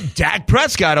 Maybe Dak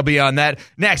Prescott will be on that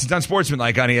next. It's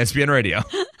Unsportsmanlike on ESPN Radio.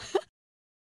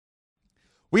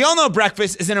 We all know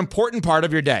breakfast is an important part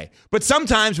of your day, but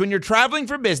sometimes when you're traveling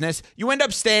for business, you end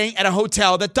up staying at a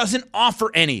hotel that doesn't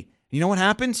offer any. You know what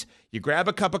happens? You grab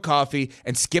a cup of coffee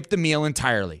and skip the meal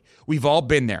entirely. We've all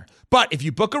been there. But if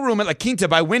you book a room at La Quinta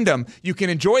by Wyndham, you can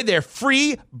enjoy their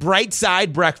free Bright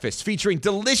Side breakfast featuring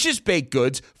delicious baked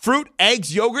goods, fruit,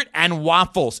 eggs, yogurt, and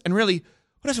waffles. And really,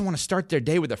 who doesn't want to start their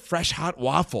day with a fresh, hot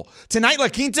waffle? Tonight, La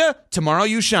Quinta, tomorrow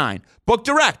you shine. Book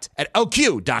direct at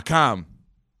lq.com.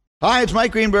 Hi, it's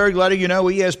Mike Greenberg letting you know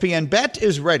ESPN Bet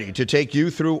is ready to take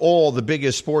you through all the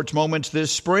biggest sports moments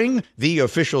this spring. The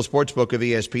official sportsbook of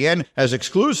ESPN has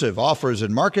exclusive offers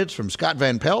and markets from Scott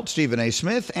Van Pelt, Stephen A.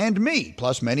 Smith, and me,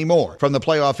 plus many more. From the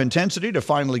playoff intensity to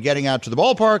finally getting out to the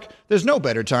ballpark, there's no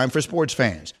better time for sports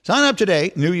fans. Sign up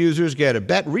today. New users get a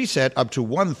bet reset up to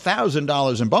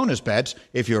 $1,000 in bonus bets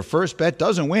if your first bet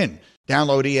doesn't win.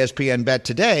 Download ESPN Bet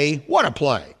today. What a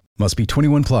play. Must be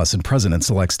 21 plus and present in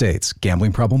select states.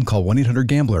 Gambling problem? Call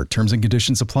 1-800-GAMBLER. Terms and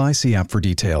conditions apply. See app for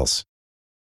details.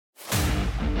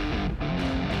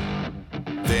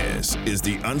 This is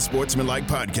the Unsportsmanlike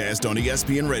Podcast on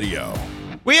ESPN Radio.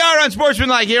 We are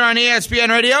Unsportsmanlike here on ESPN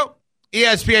Radio.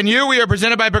 ESPNU, we are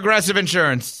presented by Progressive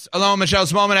Insurance. Alone, Michelle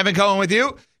Smallman, Evan Cohen with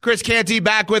you. Chris Canty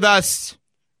back with us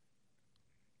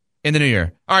in the new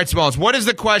year. All right, Smalls, what is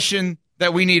the question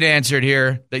that we need answered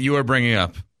here that you are bringing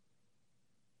up?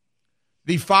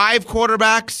 The 5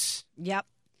 quarterbacks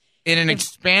in an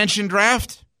expansion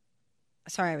draft?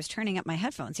 Sorry, I was turning up my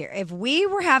headphones here. If we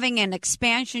were having an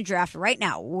expansion draft right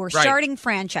now, we're starting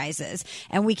franchises,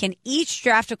 and we can each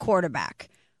draft a quarterback,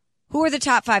 who are the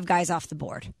top 5 guys off the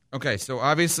board? Okay, so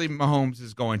obviously Mahomes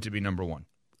is going to be number 1.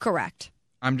 Correct.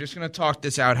 I'm just going to talk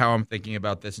this out, how I'm thinking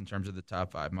about this in terms of the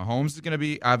top 5. Mahomes is going to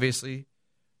be, obviously,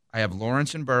 I have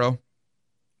Lawrence and Burrow.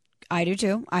 I do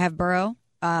too. I have Burrow.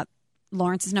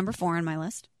 Lawrence is number 4 on my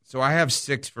list. So I have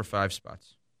 6 for 5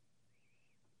 spots.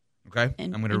 Okay,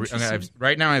 I'm going to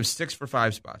right now I have 6 for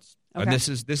 5 spots. Okay. And this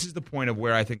is the point of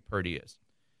where I think Purdy is.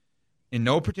 In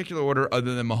no particular order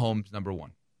other than Mahomes number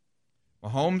 1.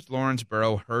 Mahomes, Lawrence,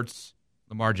 Burrow, Hurts,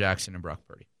 Lamar Jackson, and Brock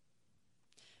Purdy.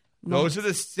 Those are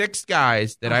the 6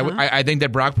 guys that I think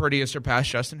that Brock Purdy has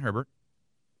surpassed Justin Herbert.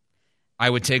 I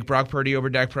would take Brock Purdy over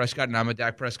Dak Prescott, and I'm a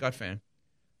Dak Prescott fan.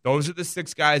 Those are the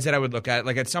 6 guys that I would look at.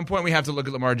 Like, at some point, we have to look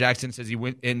at Lamar Jackson, says he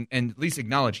win, and at least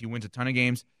acknowledge he wins a ton of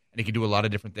games, and he can do a lot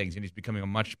of different things, and he's becoming a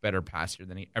much better passer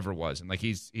than he ever was. And, like,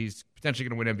 he's potentially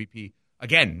going to win MVP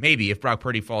again, maybe, if Brock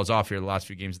Purdy falls off here the last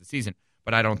few games of the season,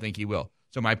 but I don't think he will.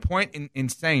 So my point in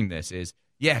saying this is,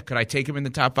 yeah, could I take him in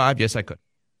the top 5? Yes, I could.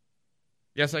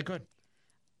 Yes, I could.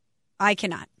 I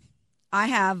cannot. I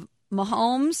have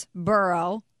Mahomes,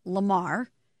 Burrow, Lamar,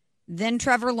 then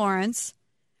Trevor Lawrence.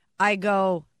 I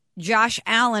go Josh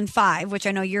Allen 5, which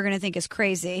I know you're going to think is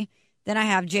crazy. Then I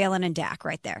have Jalen and Dak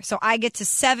right there. So I get to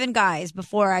 7 guys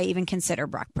before I even consider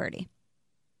Brock Purdy.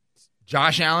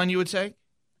 Josh Allen, you would say?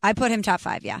 I put him top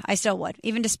 5, yeah. I still would.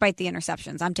 Even despite the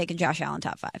interceptions, I'm taking Josh Allen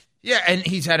top 5. Yeah, and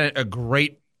he's had a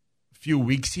great few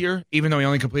weeks here, even though he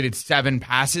only completed 7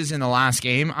 passes in the last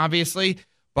game, obviously.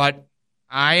 But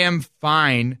I am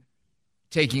fine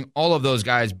taking all of those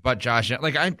guys but Josh.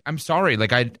 Like, I'm sorry.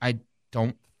 Like, I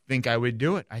don't think I would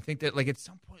do it. I think that, like, at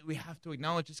some point we have to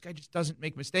acknowledge this guy just doesn't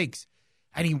make mistakes,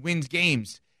 and he wins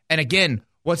games. And again,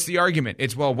 what's the argument?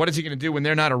 It's, well, what is he going to do when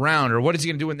they're not around, or what is he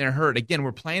going to do when they're hurt? Again,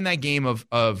 we're playing that game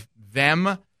of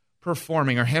them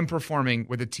performing or him performing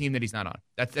with a team that he's not on.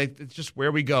 That's just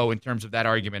where we go in terms of that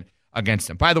argument against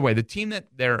him. By the way, the team that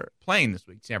they're playing this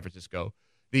week, San Francisco,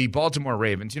 the Baltimore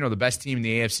Ravens, the best team in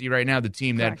the AFC right now, the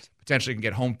team that potentially can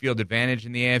get home field advantage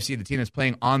in the AFC, the team that's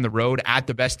playing on the road at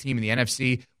the best team in the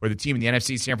NFC, where the team in the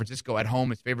NFC, San Francisco, at home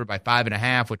is favored by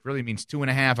 5.5, which really means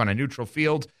 2.5 on a neutral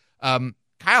field.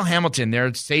 Kyle Hamilton,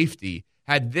 their safety,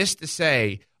 had this to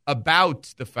say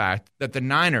about the fact that the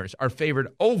Niners are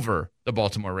favored over the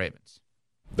Baltimore Ravens.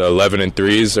 The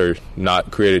 11-3s are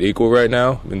not created equal right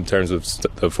now in terms of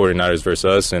the 49ers versus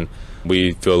us, and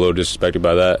we feel a little disrespected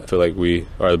by that. I feel like we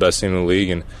are the best team in the league,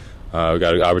 and we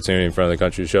got an opportunity in front of the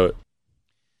country to show it.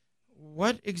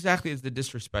 What exactly is the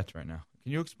disrespect right now?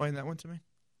 Can you explain that one to me?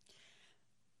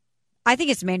 I think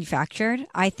it's manufactured.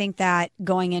 I think that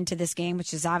going into this game,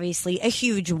 which is obviously a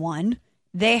huge one,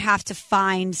 they have to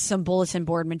find some bulletin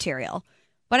board material.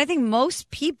 But I think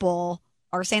most people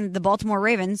are saying that the Baltimore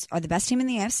Ravens are the best team in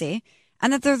the AFC,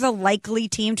 and that they're the likely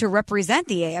team to represent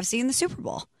the AFC in the Super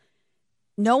Bowl.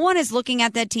 No one is looking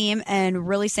at that team and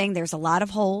really saying there's a lot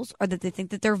of holes or that they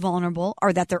think that they're vulnerable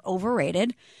or that they're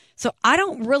overrated. So I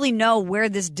don't really know where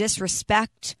this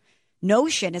disrespect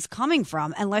notion is coming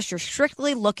from unless you're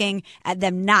strictly looking at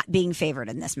them not being favored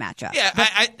in this matchup. Yeah,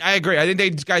 I agree. I think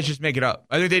these guys just make it up.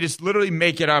 I think they just literally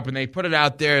make it up and they put it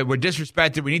out there. We're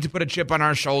disrespected. We need to put a chip on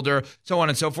our shoulder, so on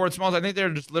and so forth. Smalls, I think they're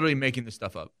just literally making this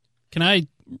stuff up. Can I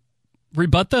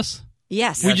rebut this?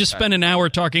 Yes. We just spent an hour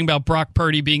talking about Brock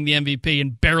Purdy being the MVP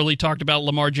and barely talked about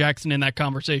Lamar Jackson in that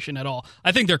conversation at all.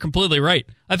 I think they're completely right.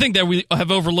 I think that we have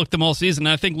overlooked them all season.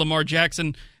 I think Lamar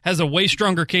Jackson has a way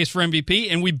stronger case for MVP,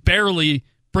 and we barely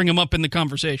bring him up in the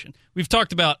conversation. We've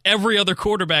talked about every other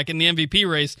quarterback in the MVP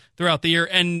race throughout the year,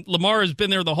 and Lamar has been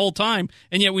there the whole time,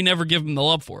 and yet we never give him the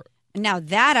love for it. Now,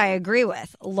 that I agree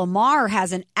with. Lamar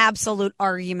has an absolute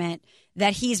argument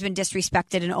that he's been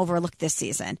disrespected and overlooked this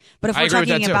season. But if we're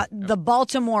talking about the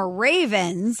Baltimore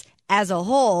Ravens as a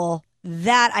whole,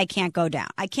 that I can't go down.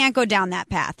 I can't go down that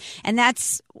path. And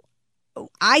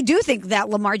I do think that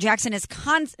Lamar Jackson is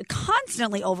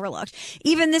constantly overlooked,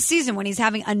 even this season when he's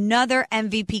having another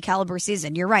MVP caliber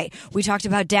season. You're right. We talked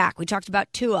about Dak. We talked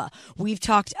about Tua. We've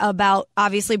talked about,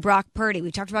 obviously, Brock Purdy.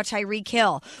 We've talked about Tyreek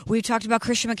Hill. We've talked about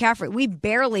Christian McCaffrey. We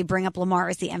barely bring up Lamar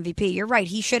as the MVP. You're right.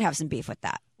 He should have some beef with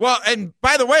that. Well, and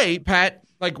by the way, Pat,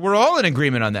 we're all in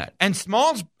agreement on that. And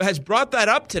Smalls has brought that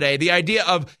up today, the idea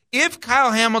of if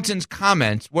Kyle Hamilton's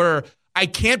comments were, I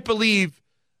can't believe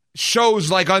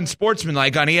shows like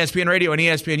Unsportsmanlike on ESPN Radio and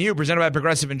ESPNU, presented by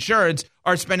Progressive Insurance,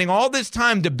 are spending all this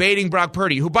time debating Brock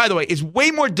Purdy, who, by the way, is way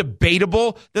more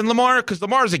debatable than Lamar, because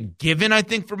Lamar is a given, I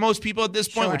think, for most people at this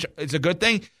point, which is a good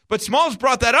thing. But Smalls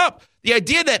brought that up. The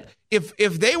idea that if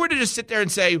they were to just sit there and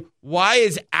say, why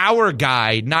is our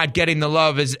guy not getting the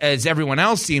love as everyone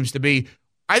else seems to be,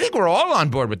 I think we're all on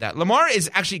board with that. Lamar is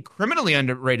actually criminally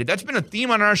underrated. That's been a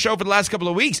theme on our show for the last couple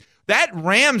of weeks. That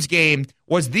Rams game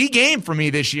was the game for me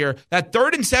this year. That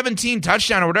 3rd and 17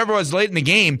 touchdown or whatever it was late in the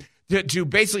game to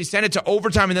basically send it to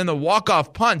overtime and then the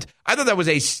walk-off punt. I thought that was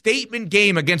a statement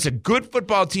game against a good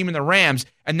football team in the Rams,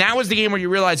 and that was the game where you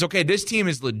realize, okay, this team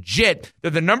is legit.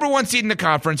 They're the number 1 seed in the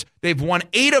conference. They've won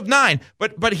 8 of 9.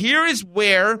 But here is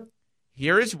where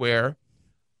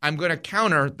I'm going to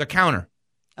counter the counter.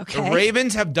 Okay. The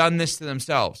Ravens have done this to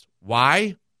themselves.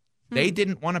 Why? They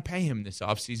didn't want to pay him this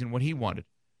offseason what he wanted.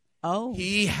 Oh.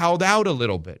 He held out a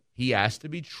little bit. He asked to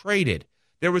be traded.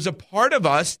 There was a part of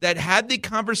us that had the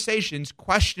conversations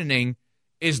questioning,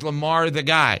 is Lamar the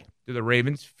guy? Do the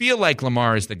Ravens feel like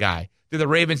Lamar is the guy? Do the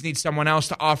Ravens need someone else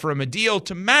to offer him a deal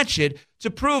to match it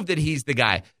to prove that he's the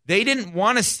guy? They didn't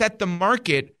want to set the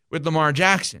market with Lamar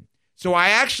Jackson. So I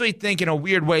actually think in a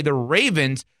weird way the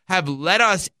Ravens have led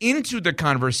us into the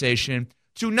conversation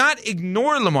to not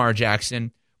ignore Lamar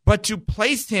Jackson, but to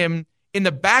place him in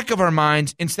the back of our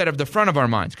minds instead of the front of our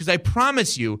minds. Because I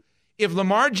promise you, if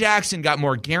Lamar Jackson got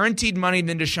more guaranteed money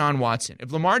than Deshaun Watson,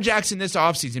 if Lamar Jackson this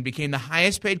offseason became the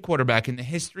highest paid quarterback in the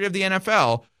history of the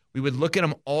NFL, we would look at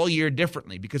him all year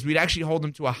differently because we'd actually hold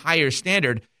him to a higher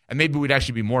standard, and maybe we'd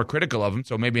actually be more critical of him.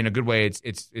 So maybe in a good way,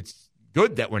 it's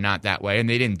good that we're not that way, and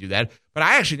they didn't do that. But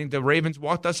I actually think the Ravens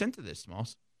walked us into this,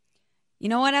 Smalls. You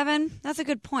know what, Evan? That's a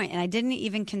good point, and I didn't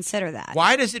even consider that.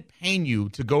 Why does it pain you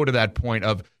to go to that point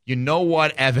of, you know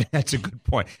what, Evan, that's a good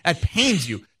point. That pains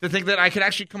you to think that I could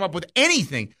actually come up with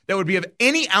anything that would be of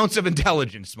any ounce of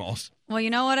intelligence, Smalls. Well,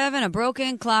 you know what, Evan? A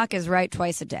broken clock is right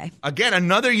twice a day. Again,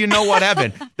 another you know what,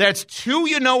 Evan. That's 2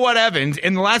 you know what, Evans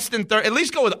in less than 30. At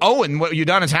least go with Owen, what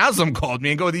Udonis Haslam called me,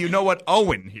 and go with you know what,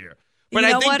 Owen here. But you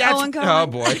know I think what, that's Owen oh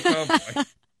boy.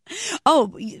 Oh,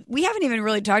 we haven't even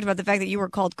really talked about the fact that you were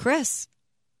called Chris.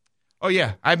 Oh,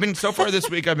 yeah. So far this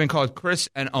week, I've been called Chris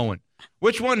and Owen.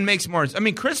 Which one makes more sense? I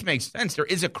mean, Chris makes sense. There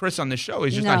is a Chris on the show.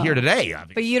 He's just not here today,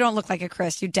 obviously. But you don't look like a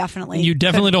Chris. You definitely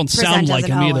don't sound like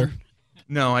him either.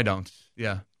 No, I don't.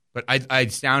 Yeah. But I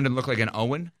sound and look like an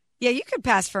Owen? Yeah, you could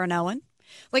pass for an Owen.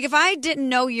 Like, if I didn't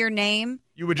know your name,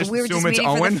 you would just we were assume just it's meeting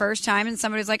Owen? for the first time, and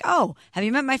somebody's like, oh, have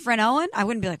you met my friend Owen? I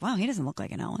wouldn't be like, wow, he doesn't look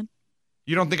like an Owen.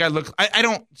 You don't think I look... I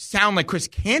don't sound like Chris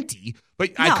Canty,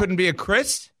 but no. I couldn't be a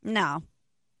Chris? No.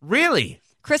 Really?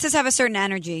 Chris's have a certain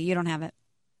energy. You don't have it.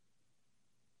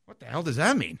 What the hell does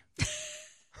that mean?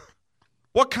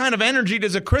 What kind of energy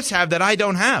does a Chris have that I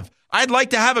don't have? I'd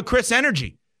like to have a Chris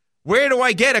energy. Where do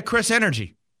I get a Chris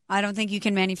energy? I don't think you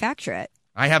can manufacture it.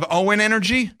 I have Owen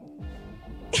energy?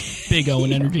 Big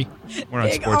Owen energy. We're on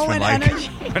Big Sportsmanlike Owen energy.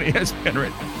 on ESPN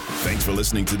Radio. Thanks for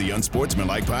listening to the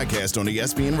Unsportsmanlike podcast on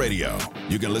ESPN Radio.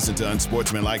 You can listen to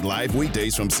Unsportsmanlike live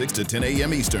weekdays from 6 to 10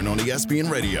 a.m. Eastern on ESPN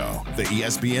Radio, the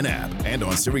ESPN app, and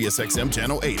on SiriusXM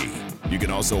Channel 80. You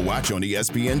can also watch on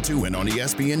ESPN2 and on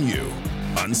ESPNU.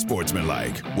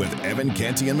 Unsportsmanlike with Evan,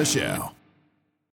 Canty, and Michelle.